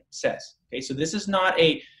complementarian says. Okay, so this is not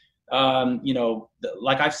a,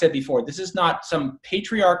 like I've said before, this is not some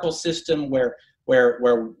patriarchal system where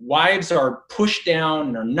wives are pushed down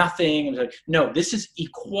and are nothing. No, this is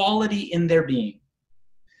equality in their being.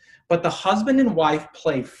 But the husband and wife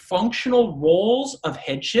play functional roles of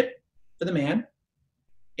headship for the man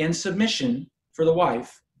and submission for the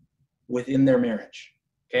wife within their marriage,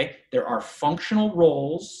 okay? There are functional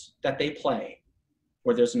roles that they play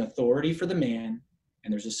where there's an authority for the man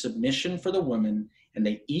and there's a submission for the woman, and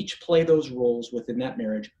they each play those roles within that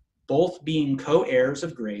marriage, both being co-heirs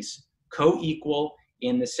of grace, co-equal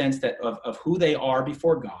in the sense that of who they are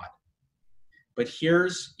before God. But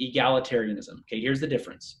here's egalitarianism, okay? Here's the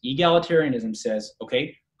difference. Egalitarianism says,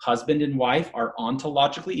 okay, husband and wife are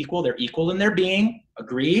ontologically equal. They're equal in their being.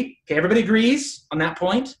 Agree? Okay, everybody agrees on that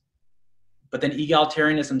point? But then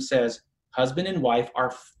egalitarianism says husband and wife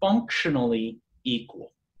are functionally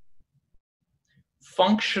equal.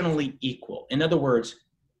 Functionally equal. In other words,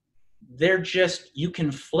 you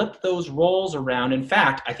can flip those roles around. In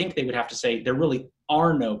fact, I think they would have to say there really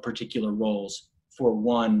are no particular roles for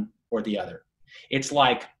one or the other. It's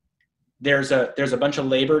like there's a bunch of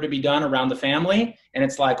labor to be done around the family, and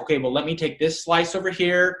it's like, okay, well, let me take this slice over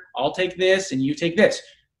here. I'll take this, and you take this.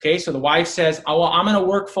 Okay, so the wife says, oh, well, I'm going to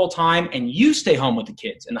work full time and you stay home with the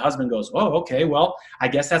kids. And the husband goes, oh, okay, well, I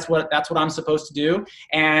guess that's what I'm supposed to do.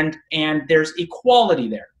 And there's equality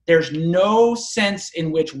there. There's no sense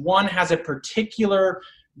in which one has a particular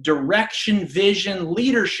direction, vision,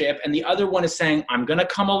 leadership, and the other one is saying, I'm going to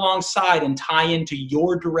come alongside and tie into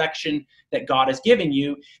your direction that God has given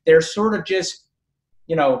you. They're sort of just,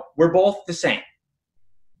 we're both the same.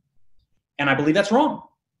 And I believe that's wrong.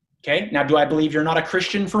 Okay, now do I believe you're not a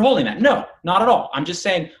Christian for holding that? No, not at all. I'm just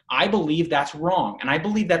saying I believe that's wrong. And I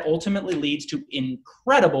believe that ultimately leads to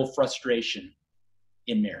incredible frustration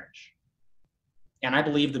in marriage. And I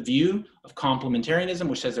believe the view of complementarianism,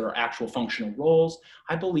 which says there are actual functional roles,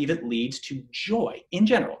 I believe it leads to joy in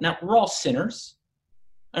general. Now, we're all sinners,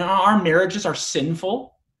 and our marriages are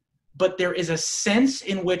sinful, but there is a sense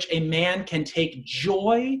in which a man can take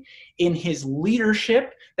joy in his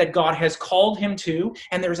leadership that God has called him to,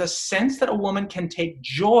 and there's a sense that a woman can take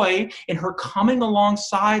joy in her coming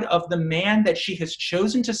alongside of the man that she has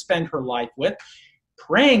chosen to spend her life with,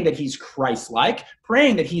 praying that he's Christ-like,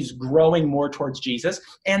 praying that he's growing more towards Jesus,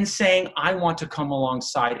 and saying, I want to come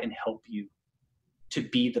alongside and help you to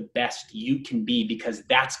be the best you can be, because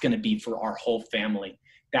that's going to be for our whole family.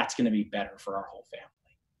 That's going to be better for our whole family.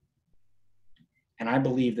 And I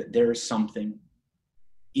believe that there is something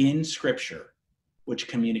in Scripture which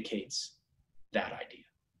communicates that idea.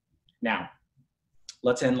 Now,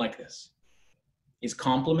 let's end like this. Is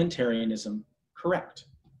complementarianism correct?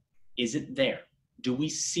 Is it there? Do we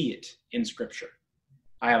see it in Scripture?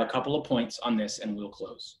 I have a couple of points on this and we'll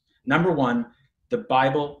close. Number one, the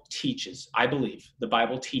Bible teaches, I believe, the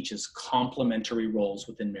Bible teaches complementary roles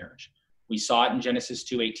within marriage. We saw it in Genesis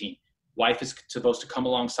 2:18. Wife is supposed to come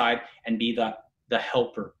alongside and be the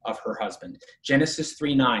helper of her husband. Genesis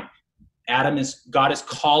 3:9, God is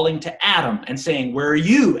calling to Adam and saying, where are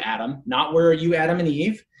you, Adam? Not where are you, Adam and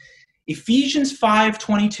Eve? Ephesians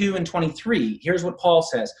 5:22 and 23, here's what Paul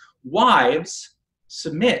says. Wives,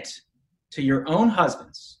 submit to your own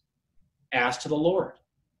husbands as to the Lord.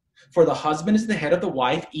 For the husband is the head of the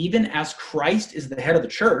wife, even as Christ is the head of the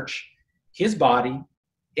church, his body,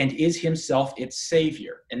 and is himself its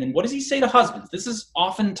Savior. And then what does he say to husbands? This is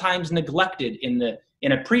oftentimes neglected in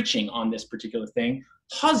a preaching on this particular thing.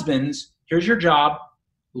 Husbands, here's your job,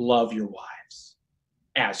 love your wives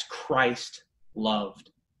as Christ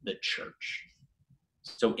loved the church.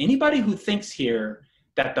 So anybody who thinks here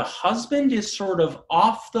that the husband is sort of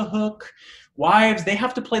off the hook, wives, they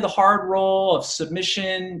have to play the hard role of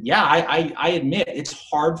submission. Yeah, I admit it's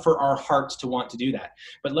hard for our hearts to want to do that.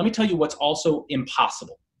 But let me tell you what's also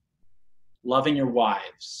impossible. Loving your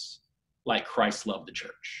wives like Christ loved the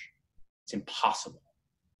church. It's impossible.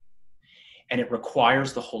 And it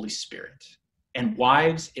requires the Holy Spirit. And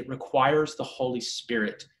wives, it requires the Holy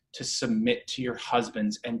Spirit to submit to your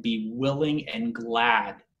husbands and be willing and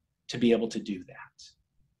glad to be able to do that.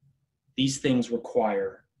 These things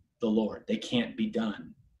require the Lord. They can't be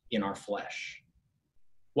done in our flesh.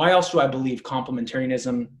 Why else do I believe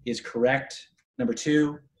complementarianism is correct? Number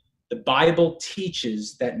two, the Bible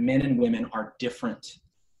teaches that men and women are different.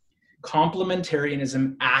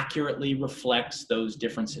 Complementarianism accurately reflects those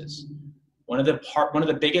differences. One of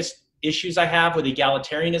the biggest issues I have with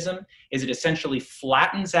egalitarianism is it essentially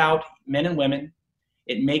flattens out men and women.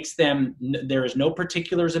 It makes them, there is no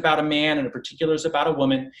particulars about a man and particulars about a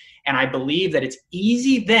woman. And I believe that it's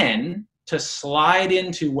easy then to slide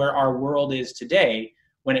into where our world is today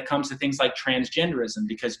when it comes to things like transgenderism,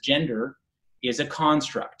 because gender is a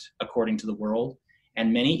construct according to the world.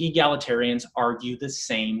 And many egalitarians argue the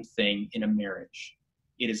same thing in a marriage.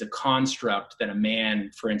 It is a construct that a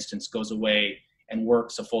man, for instance, goes away and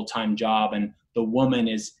works a full-time job and the woman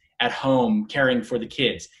is at home caring for the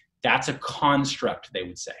kids. That's a construct, they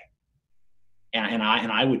would say. And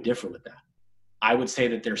I would differ with that. I would say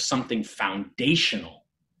that there's something foundational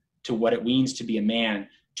to what it means to be a man,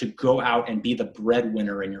 to go out and be the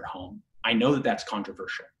breadwinner in your home. I know that that's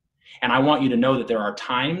controversial. And I want you to know that there are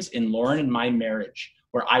times in Lauren and my marriage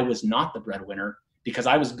where I was not the breadwinner because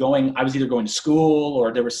I was either going to school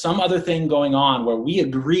or there was some other thing going on where we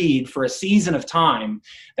agreed for a season of time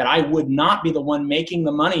that I would not be the one making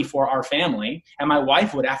the money for our family and my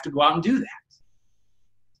wife would have to go out and do that.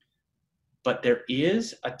 But there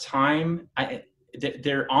is a time,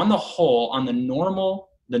 there on the whole, on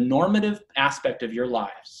the normative aspect of your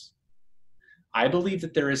lives, I believe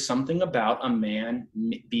that there is something about a man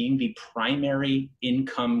being the primary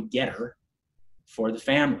income getter for the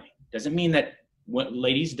family. Doesn't mean that,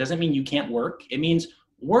 ladies, doesn't mean you can't work. It means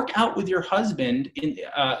work out with your husband in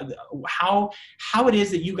how it is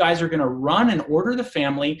that you guys are going to run and order the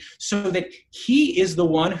family so that he is the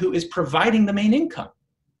one who is providing the main income.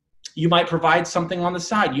 You might provide something on the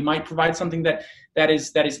side. You might provide something that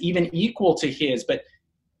is even equal to his, but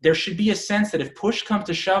there should be a sense that if push comes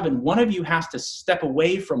to shove and one of you has to step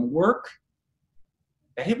away from work,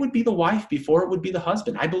 that it would be the wife before it would be the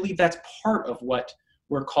husband. I believe that's part of what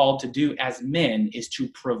we're called to do as men, is to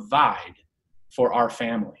provide for our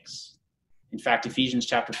families. In fact, Ephesians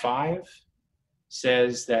chapter 5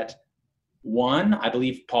 says that I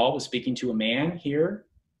believe Paul was speaking to a man here,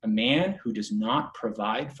 a man who does not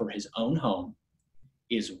provide for his own home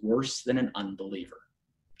is worse than an unbeliever.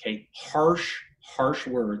 Okay, harsh harsh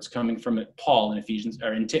words coming from Paul in Ephesians,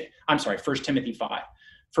 or First Timothy 5.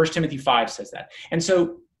 First Timothy 5 says that. And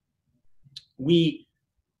so we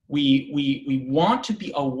want to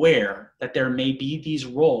be aware that there may be these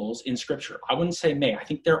roles in Scripture. I wouldn't say may. I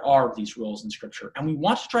think there are these roles in Scripture. And we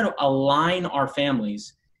want to try to align our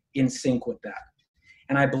families in sync with that.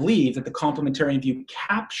 And I believe that the complementarian view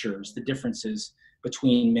captures the differences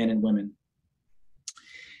between men and women.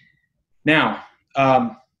 Now,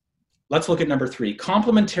 let's look at number 3.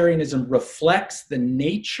 Complementarianism reflects the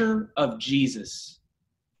nature of Jesus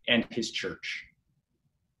and his church.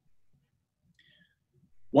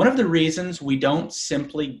 One of the reasons we don't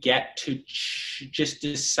simply get to just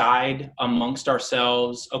decide amongst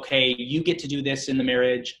ourselves, okay, you get to do this in the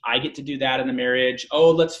marriage, I get to do that in the marriage. Oh,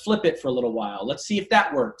 let's flip it for a little while. Let's see if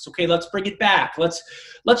that works. Okay, let's bring it back. Let's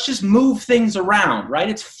just move things around, right?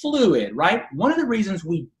 It's fluid, right? One of the reasons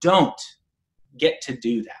we don't get to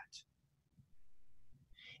do that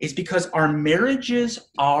is because our marriages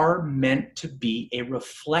are meant to be a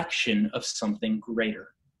reflection of something greater.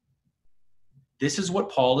 This is what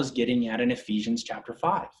Paul is getting at in Ephesians chapter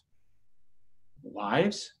 5.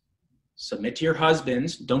 Wives, submit to your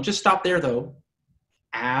husbands. Don't just stop there, though.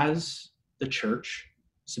 As the church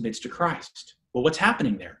submits to Christ. Well, what's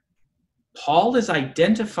happening there? Paul is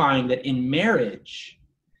identifying that in marriage,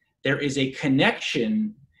 there is a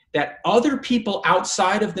connection that other people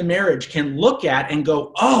outside of the marriage can look at and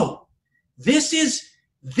go, oh, this is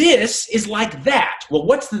like that. Well,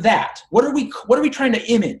 what's that? What are we trying to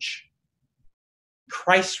image?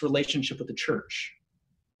 Christ's relationship with the church.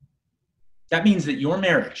 That means that your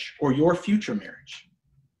marriage or your future marriage,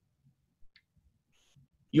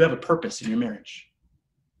 you have a purpose in your marriage.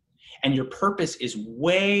 And your purpose is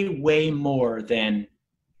way, way more than,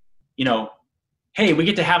 hey, we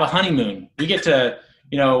get to have a honeymoon. We get to,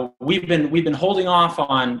 we've been holding off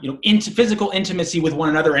on, physical intimacy with one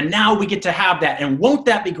another, and now we get to have that. And won't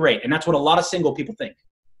that be great? And that's what a lot of single people think.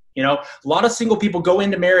 A lot of single people go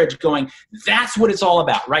into marriage going, that's what it's all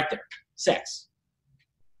about right there, sex.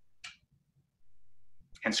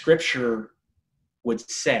 And Scripture would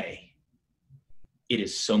say it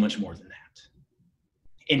is so much more than that.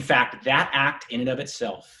 In fact, that act in and of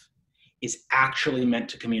itself is actually meant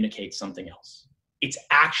to communicate something else. It's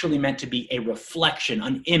actually meant to be a reflection,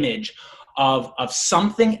 an image of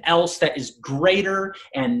something else that is greater,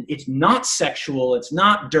 and it's not sexual, it's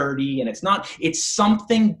not dirty, and it's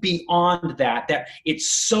something beyond that it's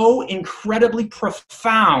so incredibly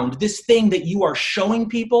profound, this thing that you are showing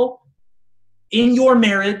people in your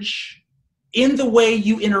marriage, in the way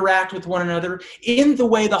you interact with one another, in the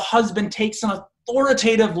way the husband takes an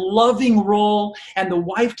authoritative, loving role, and the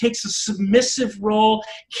wife takes a submissive role,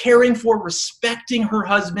 caring for, respecting her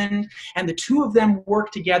husband, and the two of them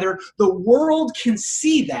work together. The world can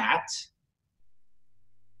see that,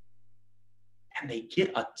 and they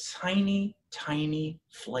get a tiny, tiny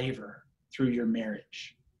flavor through your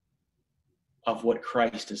marriage of what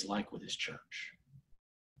Christ is like with his church.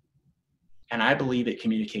 And I believe it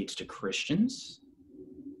communicates to Christians,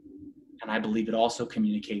 and I believe it also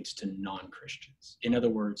communicates to non-Christians. In other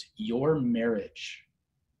words, your marriage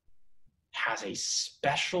has a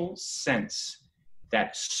special sense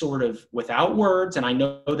that sort of, without words, and I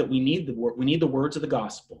know that we need the words of the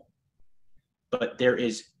gospel, but there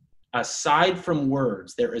is, aside from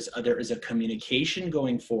words, there is a communication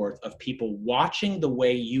going forth of people watching the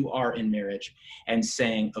way you are in marriage and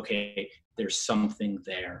saying, okay, there's something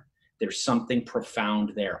there. There's something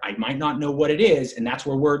profound there. I might not know what it is, and that's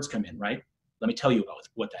where words come in, right? Let me tell you about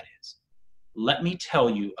what that is. Let me tell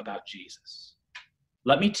you about Jesus.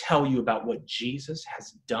 Let me tell you about what Jesus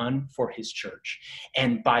has done for his church.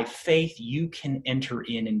 And by faith, you can enter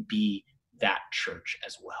in and be that church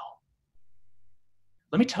as well.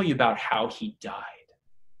 Let me tell you about how he died,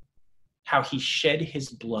 how he shed his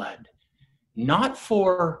blood, not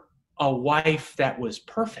for a wife that was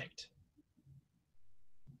perfect.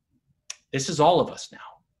 This is all of us now.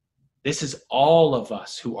 This is all of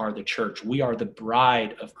us who are the church. We are the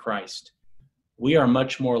bride of Christ. We are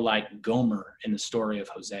much more like Gomer in the story of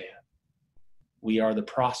Hosea. We are the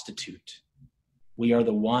prostitute. We are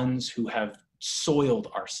the ones who have soiled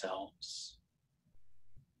ourselves.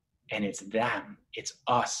 And it's them, it's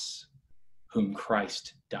us whom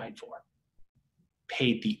Christ died for.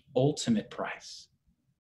 Paid the ultimate price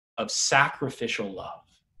of sacrificial love,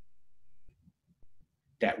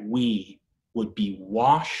 that we would be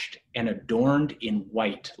washed and adorned in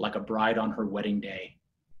white like a bride on her wedding day.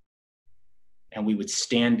 And we would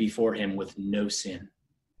stand before him with no sin.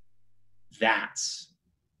 That's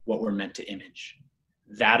what we're meant to image.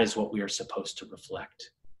 That is what we are supposed to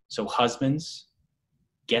reflect. So husbands,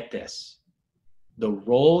 get this. the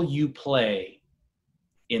role you play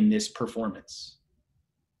in this performance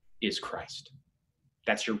is Christ.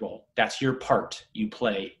 That's your role. That's your part you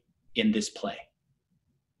play in this play.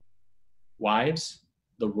 Wives,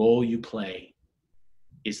 the role you play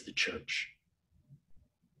is the church.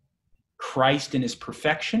 Christ in his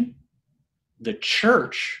perfection, the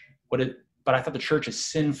church, but I thought the church is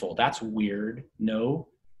sinful. That's weird. No,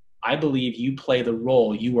 I believe you play the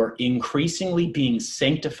role. You are increasingly being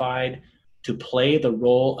sanctified to play the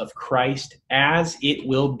role of Christ as it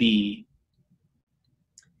will be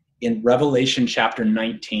in Revelation chapter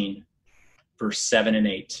 19, verse 7 and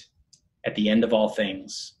 8, at the end of all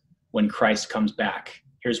things, when Christ comes back.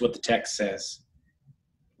 Here's what the text says.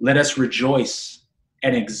 Let us rejoice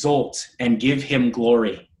and exult and give him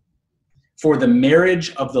glory, for the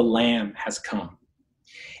marriage of the Lamb has come,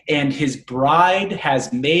 and his bride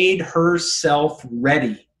has made herself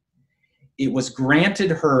ready. It was granted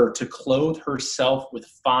her to clothe herself with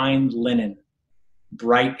fine linen,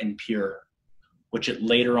 bright and pure, which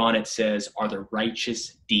later on it says are the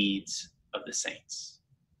righteous deeds of the saints.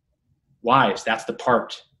 Wives, that's the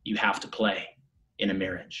part you have to play in a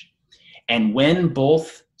marriage. And when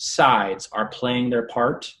both sides are playing their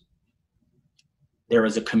part, there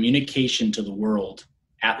is a communication to the world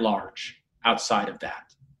at large, outside of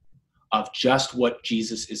that, of just what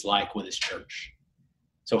Jesus is like with his church.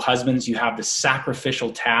 So husbands, you have the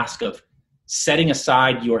sacrificial task of setting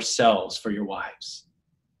aside yourselves for your wives.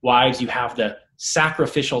 Wives, you have the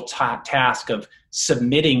sacrificial task of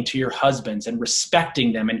submitting to your husbands and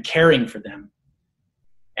respecting them and caring for them.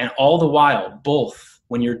 And all the while, both,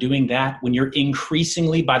 when you're doing that, when you're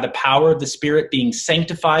increasingly by the power of the Spirit being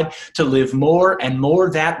sanctified to live more and more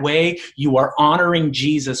that way, you are honoring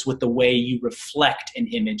Jesus with the way you reflect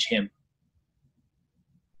and image him.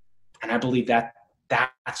 And I believe that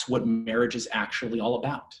that's what marriage is actually all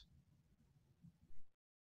about.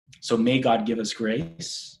 So may God give us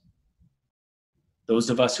grace. Those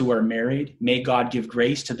of us who are married, may God give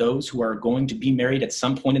grace to those who are going to be married at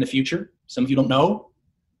some point in the future. Some of you don't know.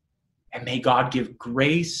 And may God give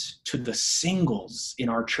grace to the singles in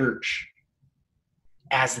our church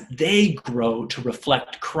as they grow to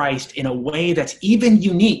reflect Christ in a way that's even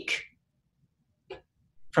unique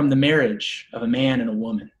from the marriage of a man and a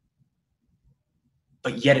woman,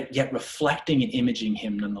 but yet reflecting and imaging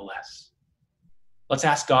him nonetheless. Let's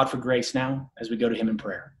ask God for grace now as we go to him in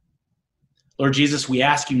prayer. Lord Jesus, we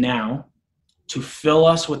ask you now to fill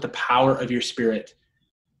us with the power of your Spirit.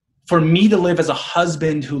 For me to live as a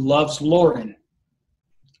husband who loves Lauren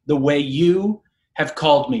the way you have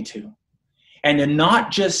called me to. And to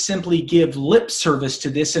not just simply give lip service to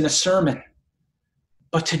this in a sermon,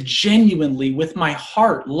 but to genuinely, with my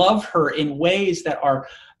heart, love her in ways that are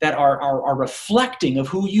reflecting of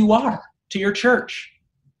who you are to your church.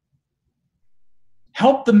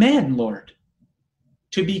 Help the men, Lord,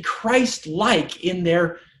 to be Christ-like in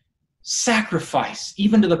their sacrifice,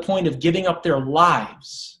 even to the point of giving up their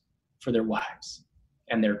lives for their wives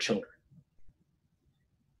and their children.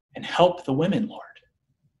 And help the women, Lord,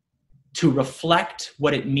 to reflect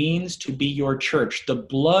what it means to be your church, the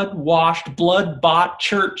blood-washed, blood-bought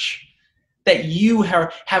church that you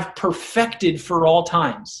have perfected for all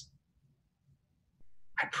times.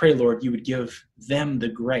 I pray, Lord, you would give them the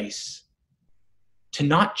grace to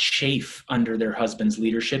not chafe under their husband's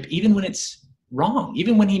leadership, even when it's wrong,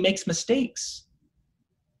 even when he makes mistakes,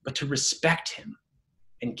 but to respect him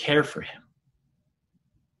and care for him.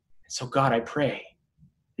 And so, God, I pray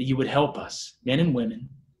that you would help us, men and women,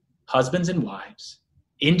 husbands and wives,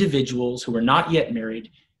 individuals who are not yet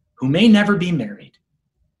married, who may never be married,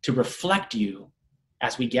 to reflect you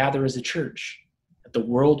as we gather as a church, that the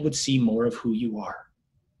world would see more of who you are.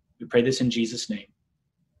 We pray this in Jesus' name.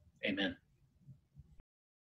 Amen.